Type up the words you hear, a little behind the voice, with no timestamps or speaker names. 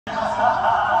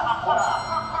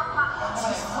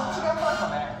っちがやりました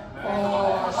ね。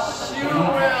She will.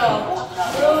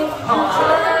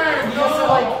 Also,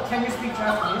 like, can you speak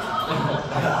Japanese?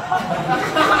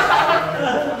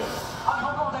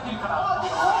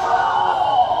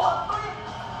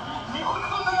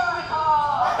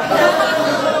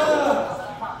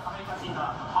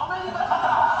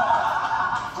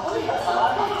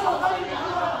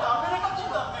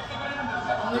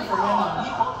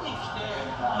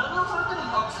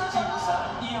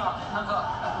 なんか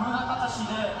宗像市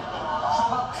で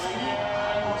小学生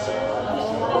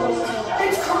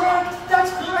It's correct.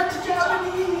 That's correct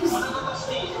Japanese.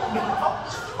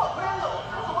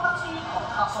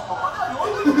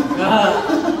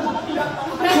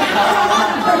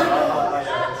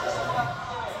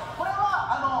 これは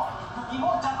日本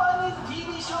ジャパニーズ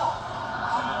TV ショー。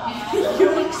ア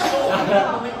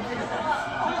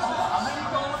メリ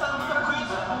カ大阪からクイ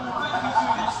ズ好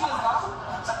きですか？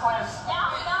ジャパニーズ。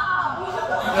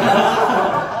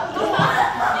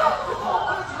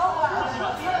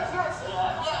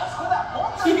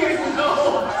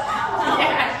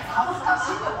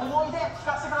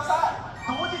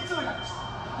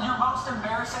Your most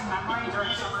embarrassing memory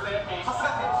during summer vacation.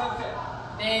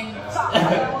 Dang. I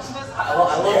love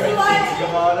thinking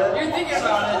about it. You're thinking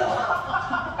about it.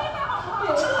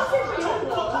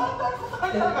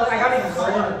 I got even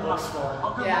started in the bookstore.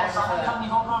 Yeah,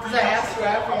 because I asked you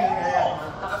after you heard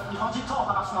日本人と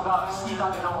話すのが好き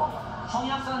だけど、本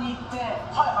屋さんに行って、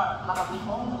なんか日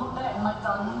本語で入っ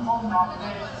た本があって、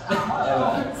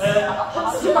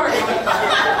Sorry.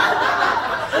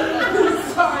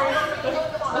 Sorry.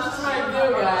 This is my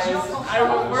view, guys.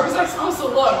 Where was I supposed to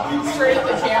look? Straight at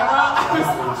the camera? I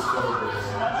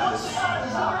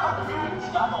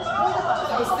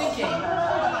was thinking.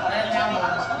 And now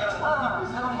I'm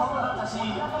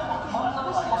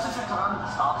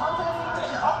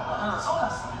そうなん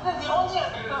です。で、日本人や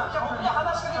ってるから、じゃあ僕に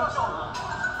話しかけましょう。す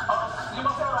みま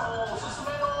せん、おすすめ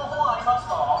の本あります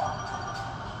か？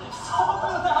そう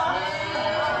だ。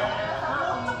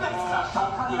本当ですか？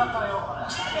ありがとうよ。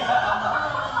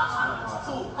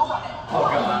そう、どうだね。Oh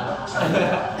god.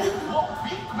 ビッ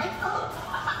グ。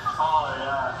Oh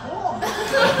yeah.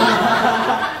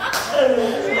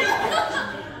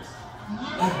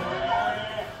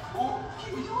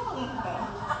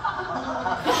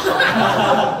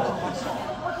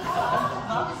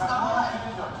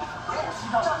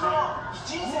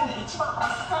 人生で一番恥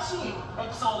ずかしいエ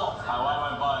ピソード。I wet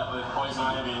my butt with poison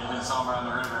ivy in somewhere on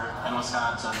the river in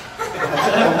Wisconsin.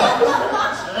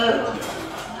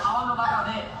 川の中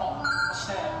でし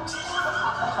て、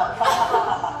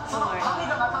その紙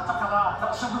がなかったか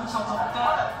ら植物を取って、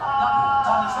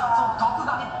何したらその毒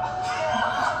が入った。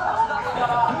だか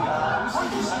ら嘘に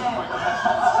して。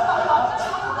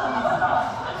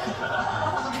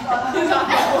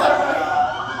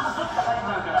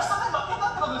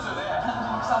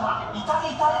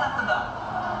痛いなったんだ。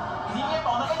人間やっ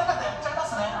ぱお腹痛かったらやっちゃいま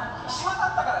すね。しま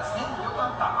かったからですね。よか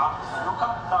った。よ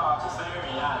かった。Just there,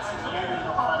 yeah.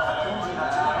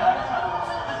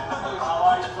 か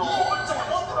わいそう。こっちも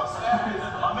持ってますね。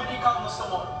アメリカの人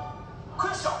も。ク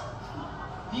エスチョン。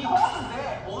日本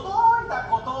で驚いた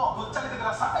ことをぶっちゃけてく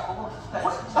ださい。ここ聞きたい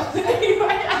です。よ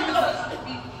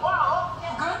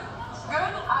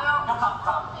かっ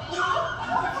た。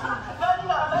何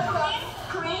が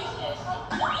クリーン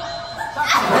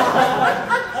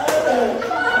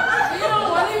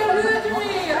Why do you gotta do that to me?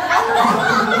 I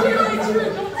don't do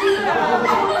it. Don't do that.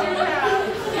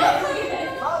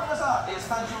 皆さん、ス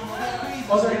タジオのクイ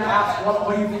ズ I was going to ask, what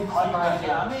do you think? ア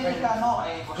メリカの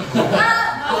ご出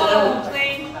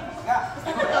身なんですが、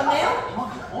日本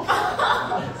で驚いた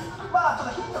まあちょ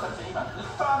っとヒントとして今、ウッ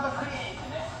ド&クリーンって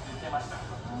ね、言ってました。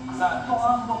さあ、ウ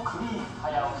ッド&クリーン、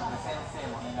早押しで先生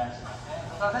もお願いしますね。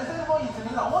さあ、先生もいいですよ。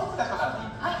皆さん思いついた人からでい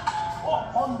いです。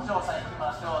本庄さん行きま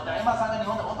しょう。じゃあ、エマさんが日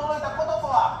本で驚いたことと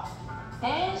は？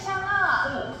電車が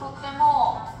とって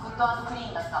もグッド&クリ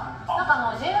ーンだった。なん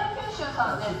かJR 九州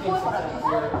さんでこういうほらデザイ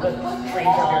ンがすごい綺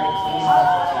麗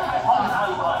な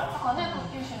んかね、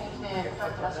九州に来て働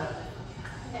いてらっしゃる。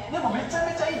でもめちゃ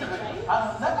めちゃいいところに、中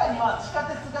には地下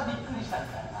鉄がびっくりしたみ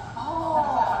たいな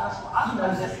話もあった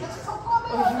んですけど、そこ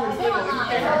ではない。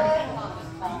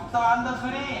グッド&ク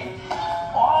リーン。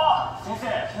先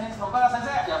生、岡田先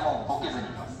生。いやもうボケずに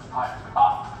いきます。はい。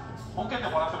あ、ボケて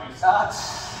もらってもいいですか？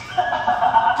ボ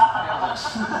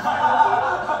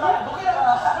ケだか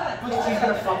らぶっちゃけて。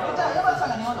じゃあ山田さ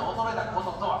んが日本で驚いたこ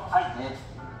ととは？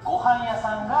ご飯屋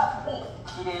さんが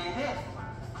綺麗で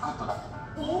グッドだ。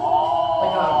日本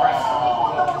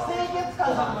の清潔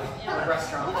感が皆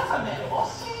さんね、教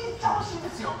えてほしいんで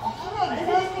すよ。綺麗に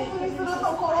清潔にする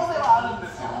ところではあ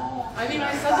I mean,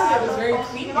 I said that it was very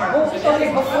clean here. Well,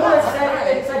 okay, before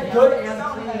it said good and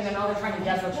clean, and then now they're trying to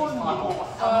guess what she's talking about.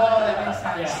 Oh, that makes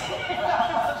sense. Yeah.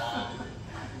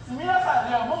 皆さん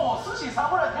にはもう寿司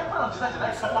サムライ天ぷらの時代じゃ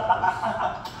ないですか。よ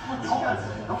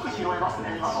く拾います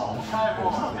ね今の。はいも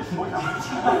うプロってすごいな。い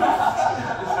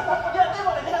やで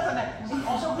もね皆さんね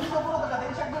お食事のプロとか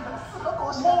電車来るとかすごく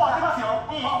おしい。もう開けますよ。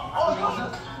いい。おいきます。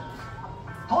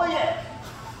トイレ。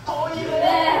トイ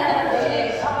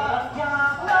レ。さあいや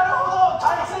なるほど。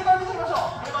はい正解見てみまし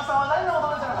ょう。エマさんは何で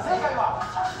驚いたのか正解は。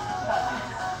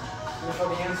Here's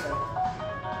for the answer.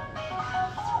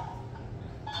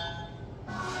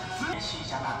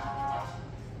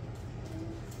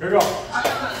 Here we go.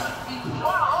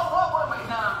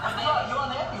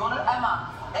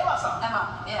 Emma さん。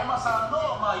Emma さんの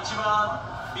まあ一番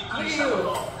びっくりしたこと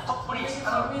トップリスト。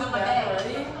トイ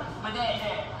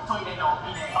レの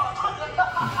ビデ。あトイレ。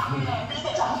ビデ。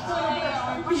じゃあ普通のビデ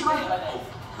がびっくりしましたね。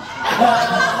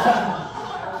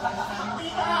ビ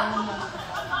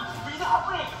デハ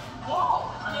プニング。わ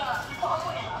お。いやビデハプ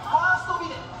ニング。ファーストビ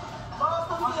デ。ファース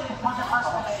トビデでマジファー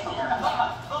ストビデ。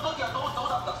の時はどう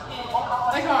だったんですか。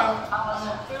Like how?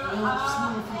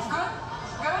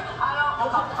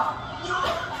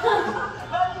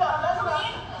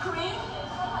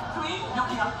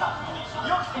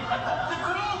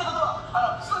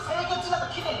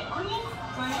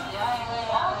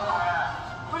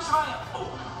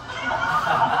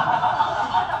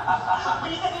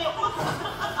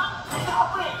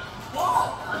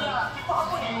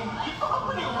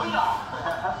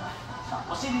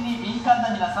お尻に敏感な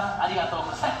皆さんありがとう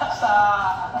ございまし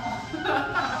た。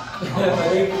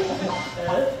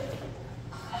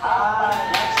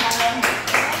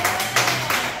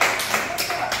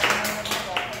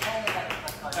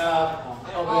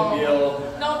No big deal.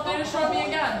 No, they just showed me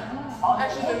again.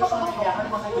 Actually, they just showed me again.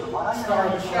 Star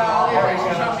of the show. Yeah, they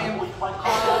showed me.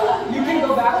 You can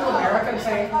go back to America and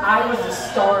say, I was the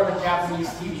star of a Japanese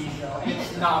TV show.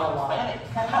 It's not a lie.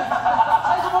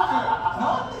 最初僕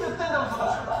なんて言ってんだろうと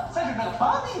か最初なんか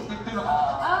バディって言ってるのか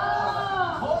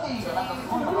な。ボディがなんかす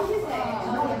ごいのか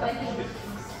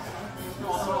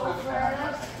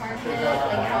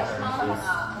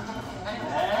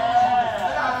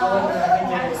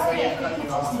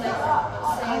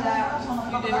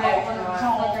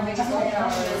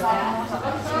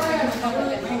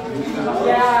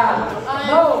Yeah.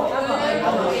 No.